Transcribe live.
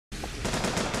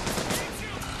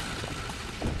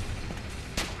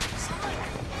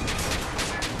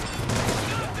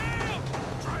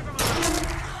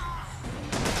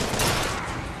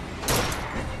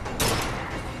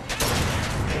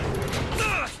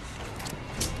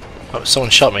Oh, someone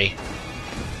shot me.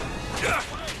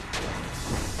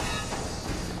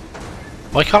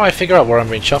 Why can't I figure out where I'm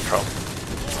being shot from?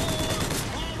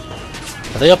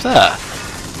 Are they up there?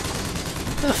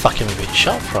 Where the fuck am I being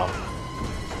shot from?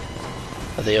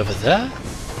 Are they over there?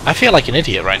 I feel like an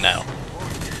idiot right now.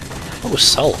 Oh,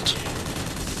 salt.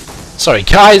 Sorry,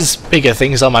 guys, bigger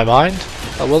things on my mind.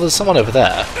 Oh, well, there's someone over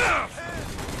there.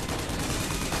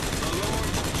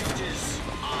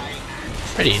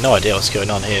 Really, no idea what's going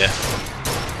on here.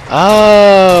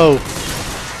 Oh!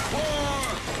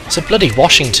 It's a bloody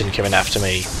Washington coming after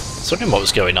me. I was wondering what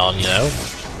was going on, you know?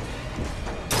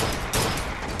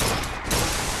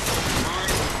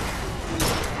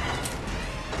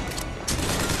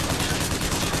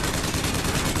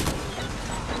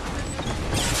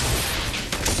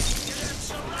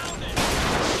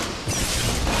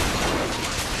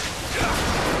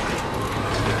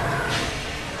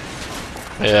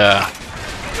 Yeah.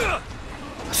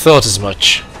 I thought as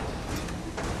much.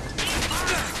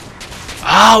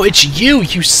 Oh, it's you,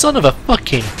 you son of a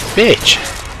fucking bitch!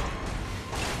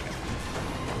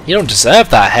 You don't deserve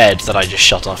that head that I just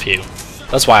shot off you.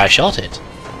 That's why I shot it.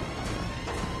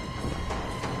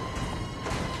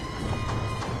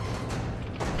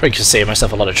 Probably could save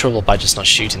myself a lot of trouble by just not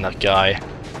shooting that guy.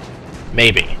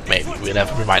 Maybe. We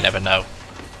might never know.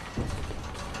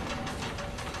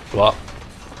 What?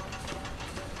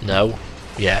 No?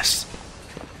 Yes.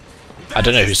 I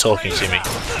don't know who's talking to me.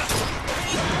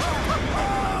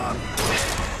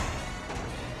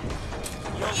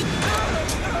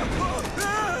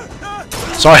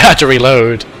 Sorry, I had to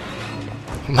reload.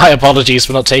 My apologies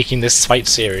for not taking this fight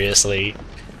seriously.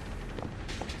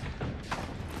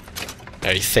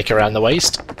 Very thick around the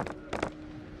waist.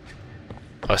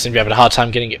 Oh, I seem to be having a hard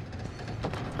time getting it.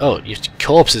 Oh, your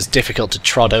corpse is difficult to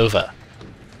trod over.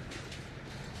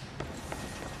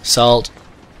 Salt.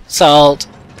 Salt!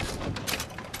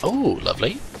 Oh,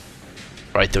 lovely.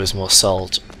 Right, there was more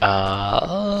salt.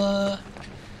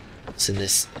 It's in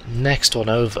this next one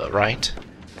over, right?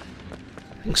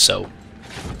 I think so.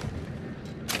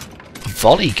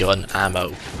 Volley gun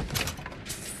ammo.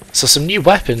 So some new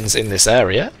weapons in this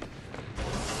area.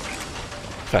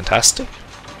 Fantastic.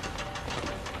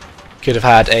 Could have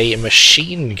had a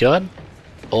machine gun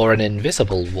or an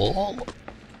invisible wall.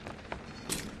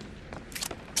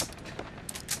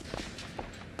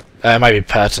 It might be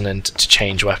pertinent to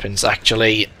change weapons,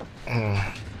 actually.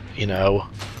 You know.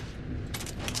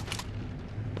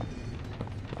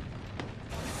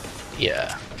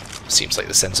 Yeah, seems like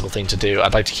the sensible thing to do.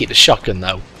 I'd like to keep the shotgun,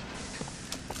 though.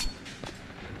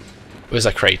 Where's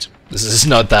that crate? This is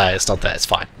not there, it's not there, it's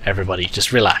fine. Everybody,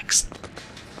 just relax.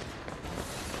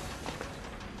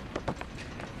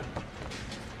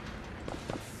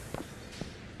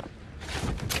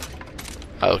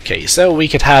 Okay, so we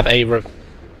could have a...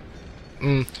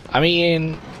 I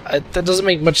mean, that doesn't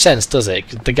make much sense, does it?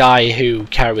 The guy who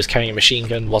was carrying a machine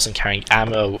gun wasn't carrying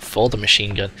ammo for the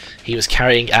machine gun. He was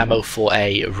carrying ammo for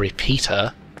a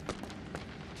repeater.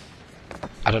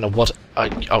 I don't know what...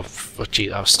 oh,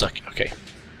 gee, I was stuck. Okay.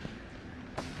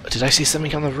 Did I see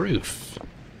something on the roof?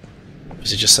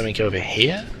 Was it just something over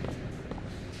here?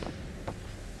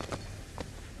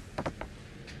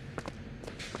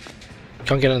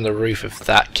 Can't get on the roof of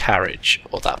that carriage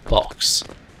or that box.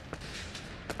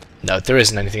 No, there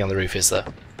isn't anything on the roof, is there?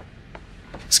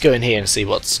 Let's go in here and see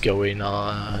what's going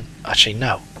on. Actually,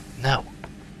 no. No.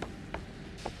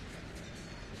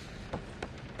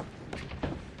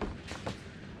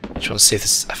 I just want to see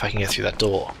if I can get through that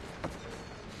door.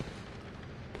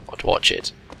 Or to watch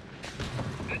it.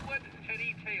 Edward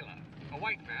Teddy Taylor, a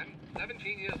white man,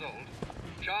 17 years old,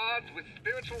 charged with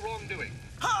spiritual wrongdoing.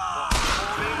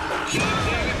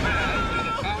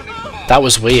 That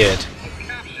was weird.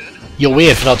 You're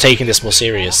weird for not taking this more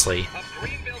seriously.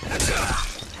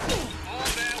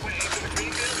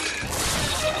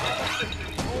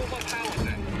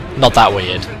 Not that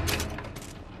weird.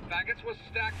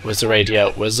 Where's the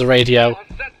radio? Where's the radio?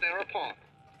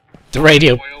 The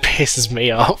radio pisses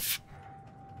me off.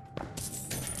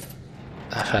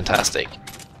 Fantastic.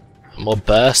 More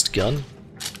burst gun.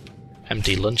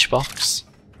 Empty lunchbox.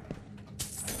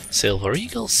 Silver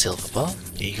eagle, silver bar.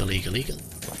 Eagle, eagle, eagle.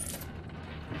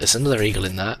 There's another eagle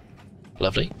in that.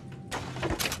 Lovely.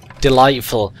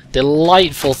 Delightful,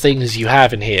 delightful things you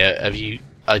have in here. Have you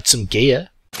some gear?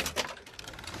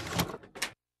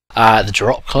 The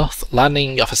drop cloth.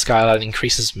 Landing off a skyline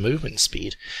increases movement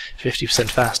speed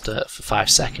 50% faster for 5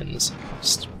 seconds.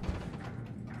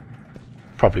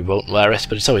 Probably won't wear it,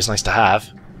 but it's always nice to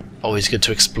have. Always good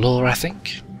to explore, I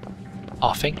think.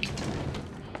 I think.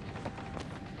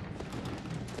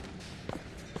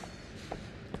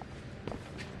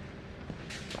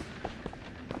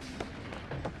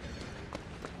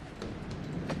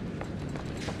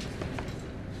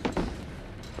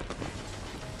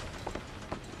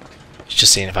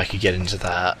 just seeing if I could get into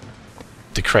the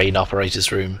crane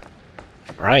operator's room.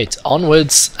 Right,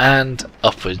 onwards and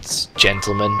upwards,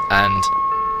 gentlemen and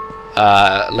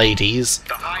ladies.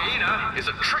 The hyena is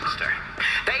a trickster.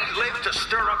 They live to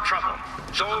stir up trouble.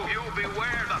 So you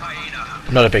beware the hyena.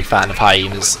 I'm not a big fan of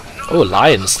hyenas. Oh,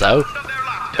 lions though.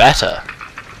 Better.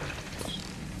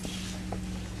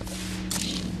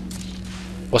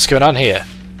 What's going on here?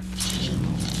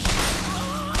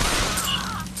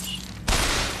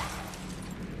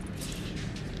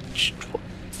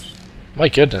 My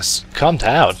goodness, calm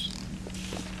down.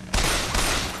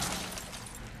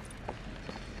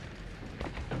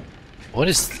 What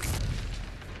is...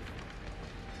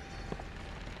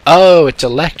 Oh, it's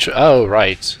electro... Oh,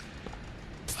 right.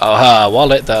 Oh,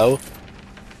 wallet though.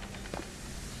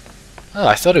 Oh,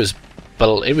 I thought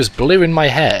it was blue in my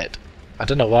head. I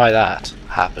don't know why that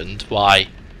happened. Why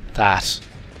that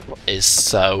is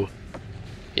so...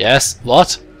 Yes?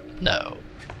 What? No.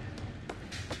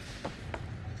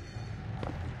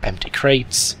 Empty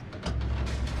crates.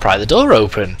 Pry the door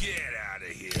open. Get out of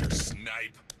here,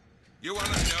 snipe. You wanna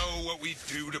know what we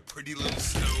do to pretty little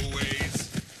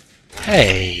stowaways?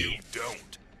 Hey. You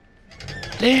don't.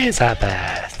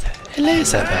 Elizabeth.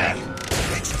 Elizabeth.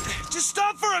 Just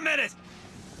stop for a minute!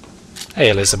 Hey,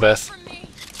 Elizabeth. From me.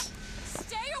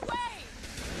 Stay away.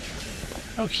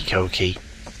 Okie dokie.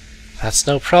 That's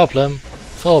no problem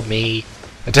for me.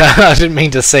 I didn't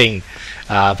mean to sing,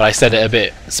 but I said it a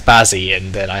bit spazzy,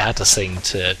 and then I had to sing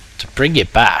to bring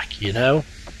it back, you know?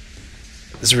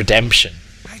 There's redemption.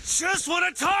 I just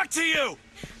want to talk to you!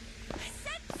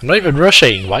 I'm not even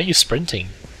rushing. Why are you sprinting?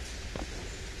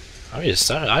 I'm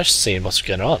just seeing what's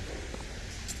going on.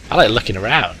 I like looking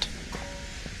around.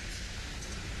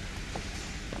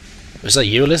 Was that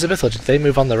you, Elizabeth, or did they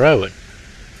move on their own?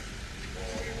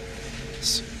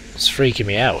 It's freaking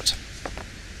me out.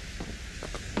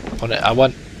 I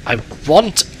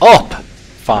want up!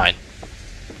 Fine.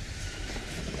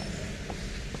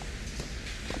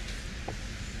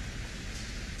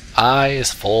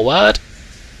 Eyes forward.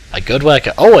 A good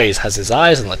worker always has his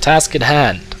eyes on the task at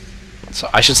hand. So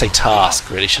I should say task,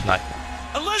 really, shouldn't I?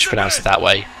 I should pronounce it that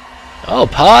way. Oh,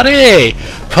 party!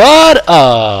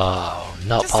 Oh,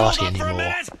 not Just party hold up for a anymore.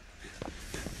 minute.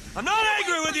 I'm not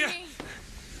angry with you!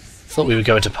 Thought we were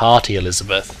going to party,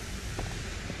 Elizabeth.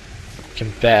 I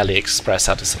can barely express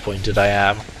how disappointed I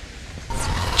am. Do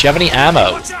you have any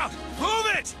ammo? Watch out! Move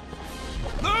it!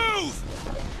 Move!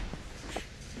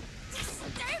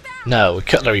 Stay back. No, a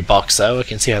cutlery box though. I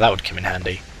can see how that would come in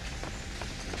handy.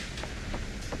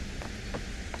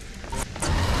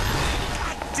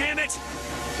 God damn it!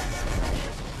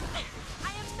 I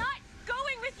am not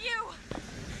going with you.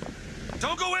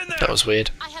 Don't go in there! That was weird.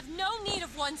 I have no need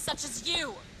of one such as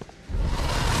you.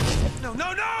 No,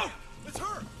 no, no! It's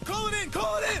her! Call it in!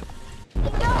 Call it in!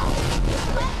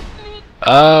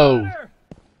 Oh.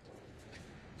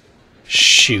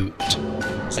 Shoot.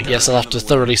 I guess I'll have to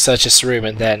thoroughly search this room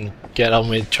and then get on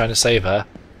with trying to save her.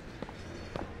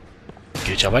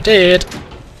 Good job I did.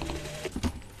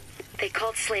 They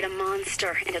called Slade a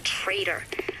monster and a traitor.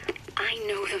 I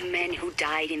know the men who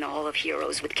died in the Hall of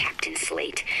Heroes with Captain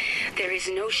Slate. There is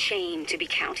no shame to be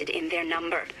counted in their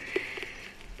number.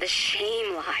 The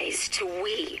shame lies to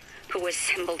we who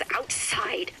assembled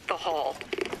outside the hall.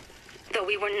 Though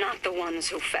we were not the ones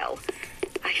who fell,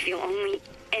 I feel only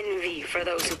envy for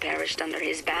those who perished under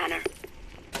his banner.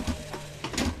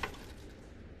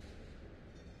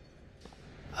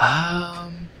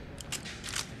 I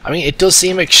mean, it does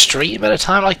seem extreme at a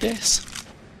time like this.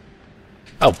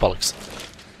 Oh, bollocks.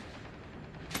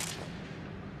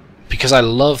 Because I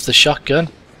love the shotgun,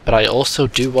 but I also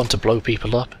do want to blow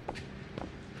people up.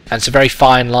 And it's a very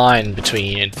fine line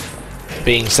between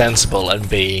being sensible and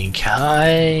being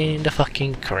kinda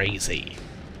fucking crazy.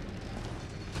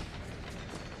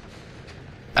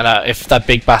 And if that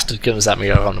big bastard comes at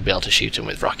me, I'm gonna be able to shoot him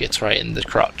with rockets right in the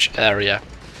crotch area.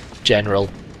 General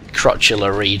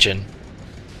crotchular region.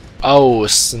 Oh, a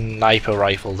sniper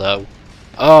rifle though.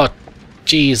 Oh,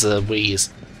 jeez Louise.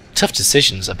 Tough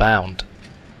decisions abound.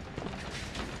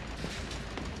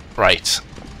 Right.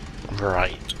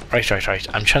 Right.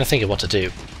 I'm trying to think of what to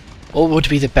do. What would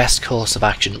be the best course of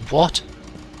action? What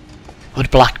would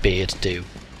Blackbeard do?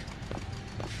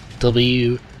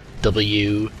 W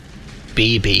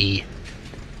B B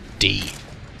D.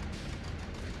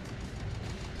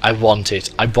 I want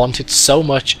it. I want it so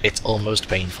much it's almost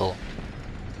painful.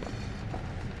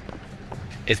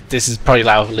 This is probably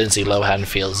how Lindsay Lohan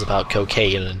feels about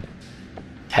cocaine and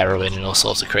heroin and all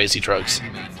sorts of crazy drugs.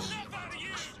 Let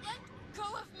go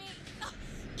of me.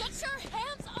 Get your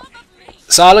hands off of me.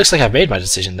 So it looks like I've made my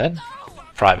decision then.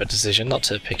 private decision not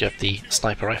to pick up the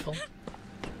sniper rifle.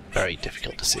 Very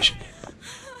difficult decision.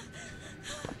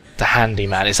 The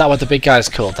handyman. Is that what the big guy's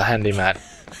called? The handyman.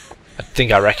 I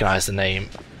think I recognise the name.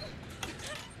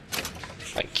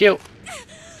 Thank you.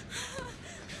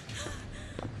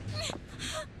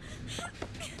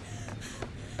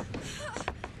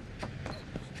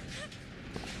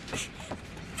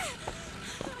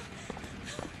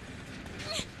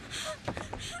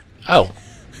 Oh.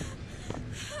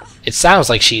 It sounds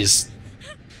like she's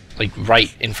like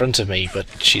right in front of me, but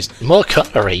she's more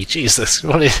cutlery. Jesus,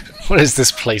 what is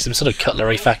this place? Some sort of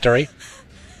cutlery factory?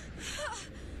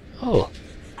 Oh.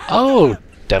 Oh,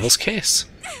 Devil's Kiss.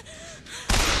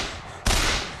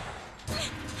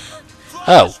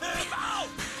 Oh.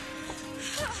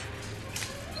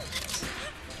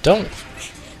 Don't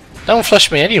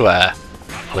flush me anywhere,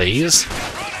 please.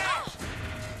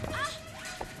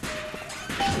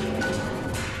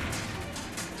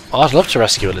 Oh, I'd love to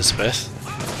rescue Elizabeth.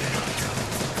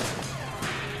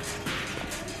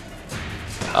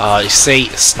 Oh, you see,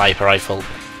 sniper rifle.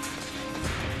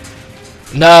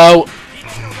 No!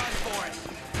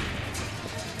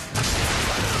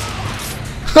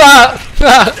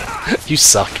 You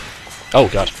suck. Oh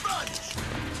god.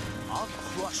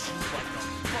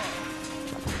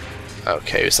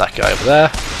 Okay, who's that guy over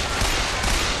there?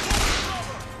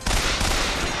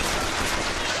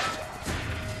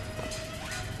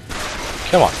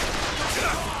 Come on.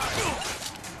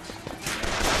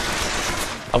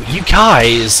 Oh, you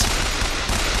guys!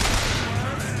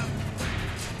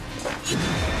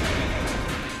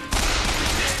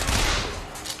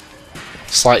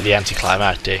 Slightly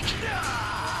anticlimactic.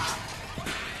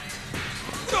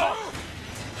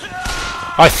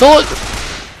 I thought...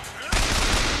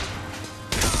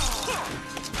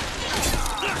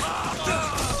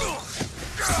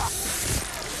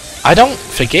 I don't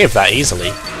forgive that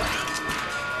easily.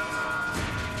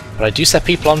 But I do set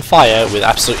people on fire with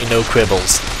absolutely no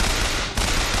quibbles.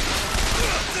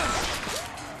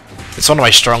 It's one of my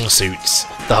strong suits,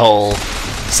 the whole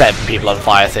setting people on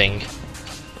fire thing.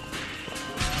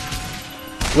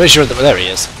 Where's your... there he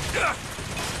is.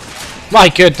 My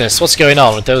goodness, what's going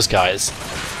on with those guys?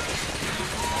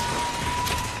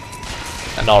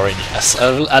 An orange, yes,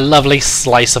 a lovely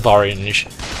slice of orange.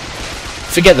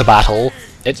 Forget the battle,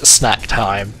 it's snack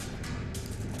time.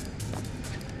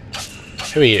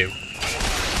 Who are you?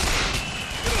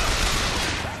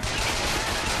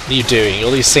 What are you doing?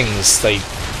 All these things, they...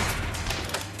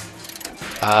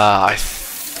 I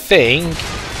think...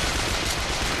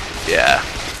 yeah,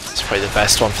 it's probably the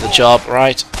best one for the job,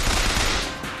 right?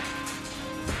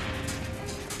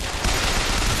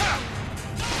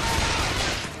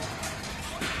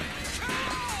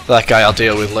 That guy I'll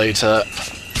deal with later.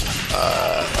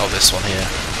 Oh, this one here.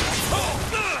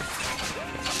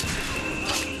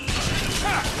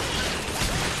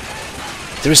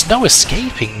 There is no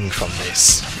escaping from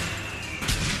this.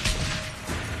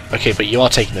 Okay, but you are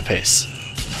taking the piss.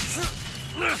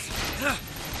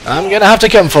 I'm gonna have to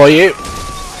come for you.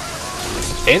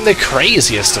 In the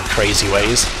craziest of crazy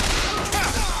ways.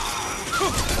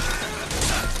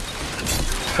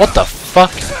 What the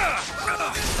fuck?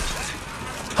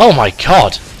 Oh my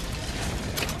god!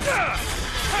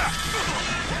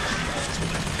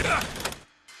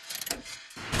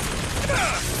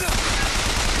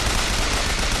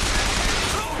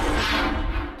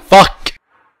 Fuck!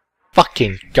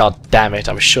 Fucking god damn it,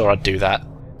 I was sure I'd do that.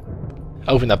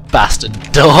 Open the bastard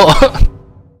door!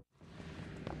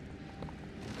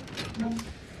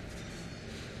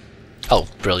 Oh,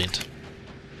 brilliant.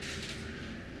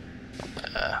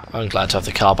 I'm glad to have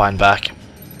the carbine back.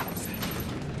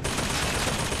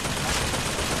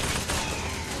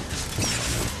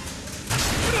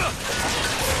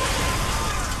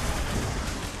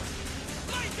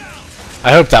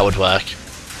 I hope that would work.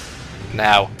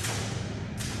 Now,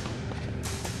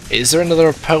 is there another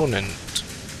opponent?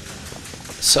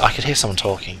 So I could hear someone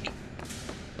talking.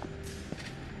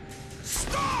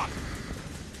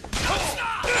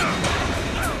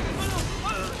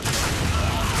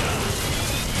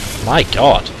 My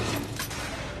god.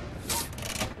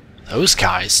 Those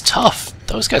guys, tough.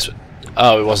 Those guys were...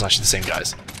 oh, it wasn't actually the same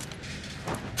guys.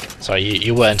 Sorry,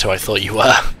 you weren't who I thought you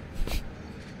were.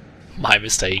 My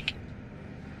mistake.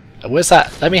 Where's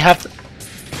that? Let me have...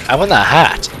 I want that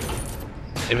hat.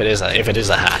 If it is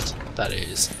a hat, that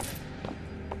is.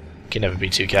 Can never be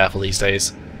too careful these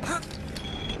days.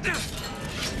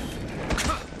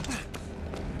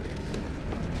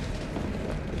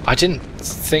 I didn't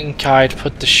think I'd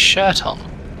put the shirt on.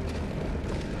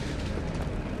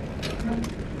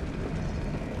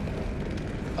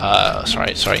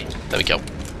 Sorry. There we go.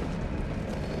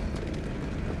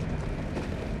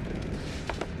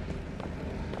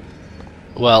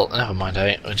 Well, never mind,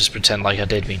 I'll just pretend like I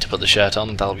did mean to put the shirt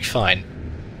on, that'll be fine.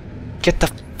 Get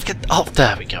oh,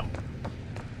 there we go.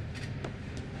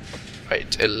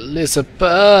 Right, Elizabeth!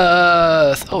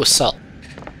 Oh,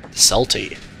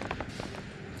 salty.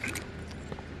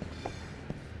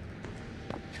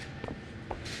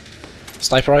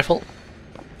 Sniper rifle?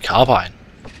 Carbine.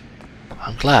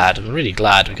 I'm really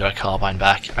glad we got a carbine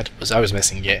back. I was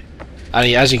missing it.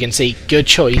 And as you can see, good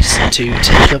choice to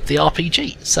take up the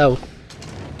RPG. So,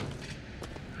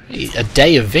 a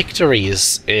day of victory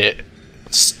is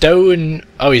stone.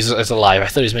 Oh, he's alive. I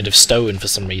thought he was made of stone for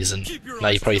some reason. Now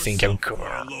you probably think I'm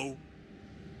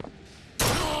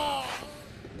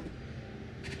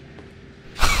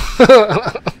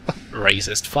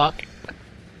racist fuck.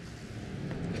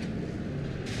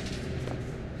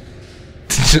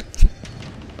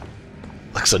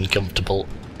 Looks uncomfortable.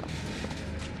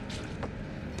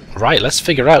 Right, let's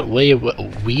figure out where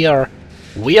we're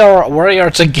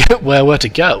to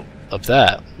go. Up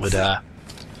there would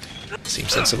seem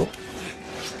sensible.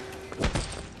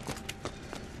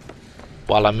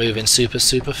 While I'm moving super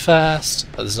fast.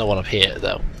 Oh, there's no one up here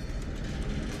though.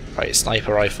 Right,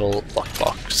 sniper rifle, lock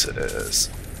boxes,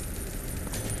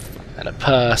 and a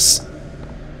purse.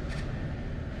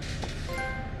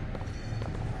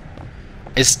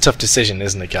 It's a tough decision,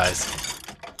 isn't it, guys?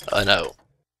 I know.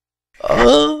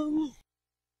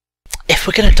 If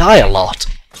we're gonna die a lot,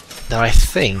 then I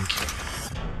think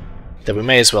that we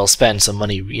may as well spend some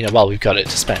money, you know, while we've got it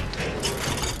to spend.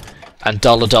 And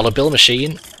dollar bill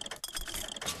machine.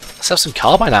 Let's have some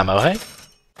carbine ammo, hey?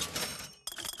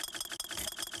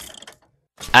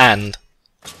 And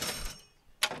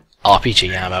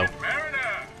RPG ammo.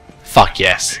 Fuck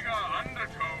yes.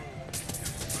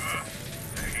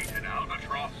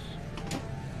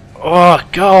 Oh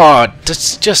god,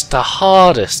 that's just the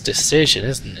hardest decision,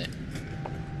 isn't it?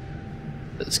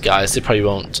 Those guys, they probably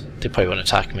won't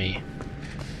attack me.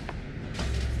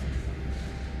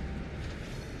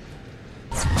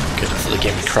 Good, I thought the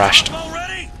game had crashed.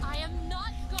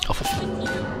 Oh, for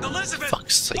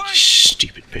fuck's sake,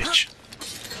 stupid bitch.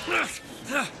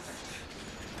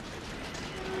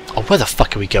 Oh, where the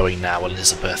fuck are we going now,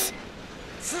 Elizabeth?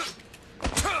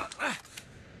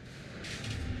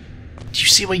 Do you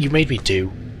see what you made me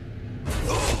do?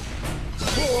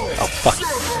 Oh, fuck.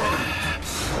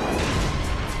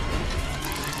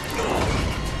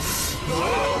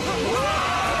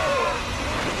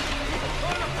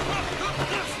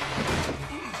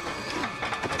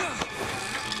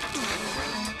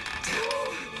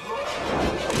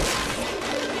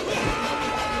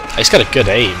 He's got a good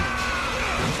aim.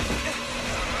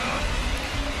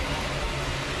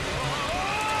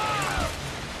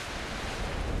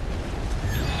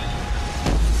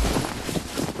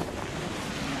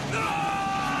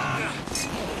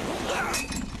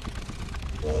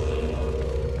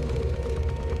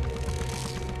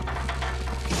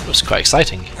 It was quite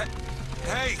exciting.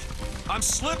 Hey, I'm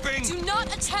slipping! Do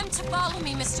not attempt to follow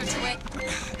me, Mr. DeWitt.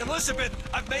 Elizabeth,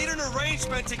 I've made an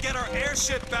arrangement to get our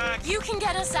airship back. You can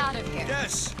get us out of here.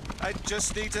 Yes, I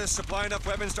just need to supply enough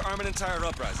weapons to arm an entire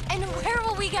uprising. And where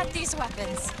will we get these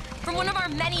weapons? From one of our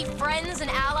many friends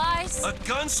and allies? A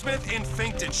gunsmith in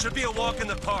Finkton should be a walk in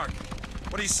the park.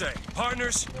 What do you say,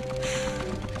 partners?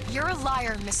 You're a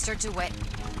liar, Mr. DeWitt.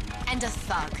 And a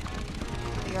thug.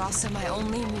 But you're also my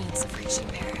only means of reaching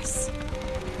Paris.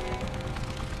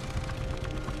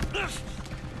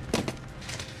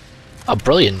 Oh,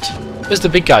 brilliant. Where's the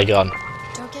big guy gone?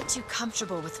 Don't get too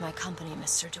comfortable with my company,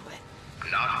 Mr. DeWitt.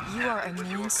 Not You are a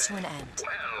means to an end.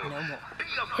 No more.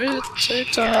 History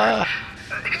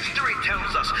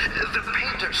tells us the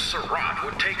painter Surratt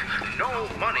would take no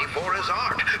money for his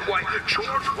art. Why,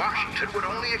 George Washington would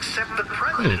only accept the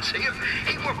presidency if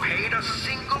he were paid a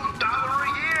single $1 a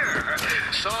year.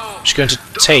 So, I'm just going to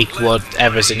take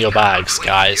whatever's in your bags,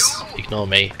 guys. Ignore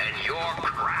me. and your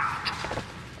craft.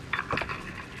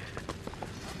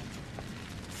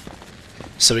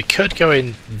 So we could go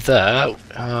in there.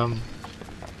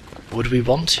 Would we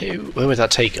want to? Where would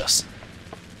that take us?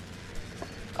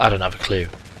 I don't have a clue.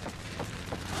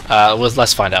 Well,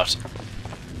 let's find out.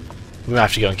 We might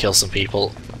have to go and kill some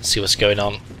people. See what's going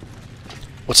on.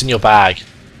 What's in your bag?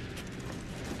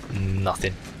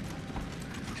 Nothing.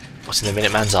 What's in the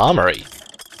Minuteman's armory?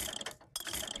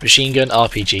 Machine gun,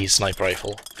 RPG, sniper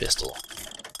rifle, pistol.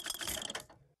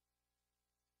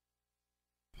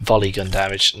 Volley gun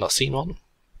damage, not seen one.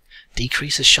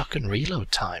 Decreases shotgun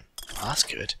reload time. Oh, that's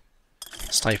good.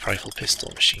 Sniper rifle,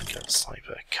 pistol, machine gun,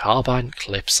 sniper, carbine,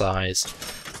 clip size.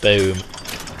 Boom.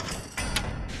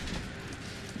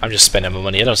 I'm just spending my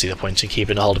money. I don't see the point in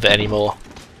keeping a hold of it anymore.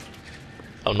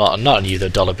 I'm not on you though,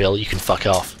 dollar bill. You can fuck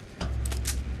off.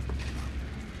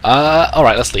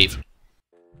 Alright, let's leave.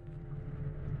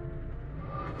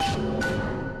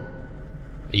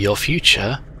 Your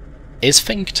future is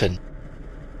Finkton.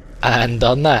 And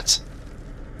on that...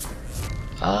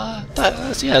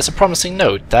 that's a promising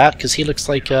note, that, because he looks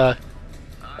like a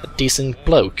decent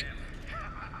bloke.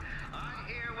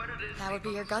 That would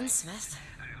be your gunsmith.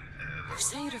 Who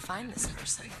sent you to find this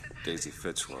person? Daisy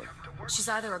Fitzroy. She's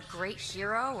either a great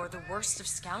hero or the worst of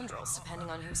scoundrels, depending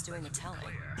on who's doing the telling.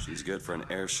 She's good for an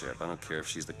airship. I don't care if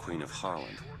she's the Queen of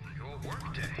Holland.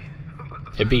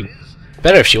 It'd be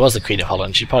better if she was the Queen of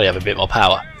Holland. She'd probably have a bit more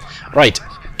power. Right,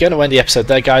 gonna end the episode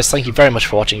there, guys. Thank you very much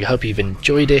for watching. I hope you've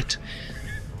enjoyed it.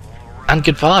 And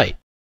goodbye.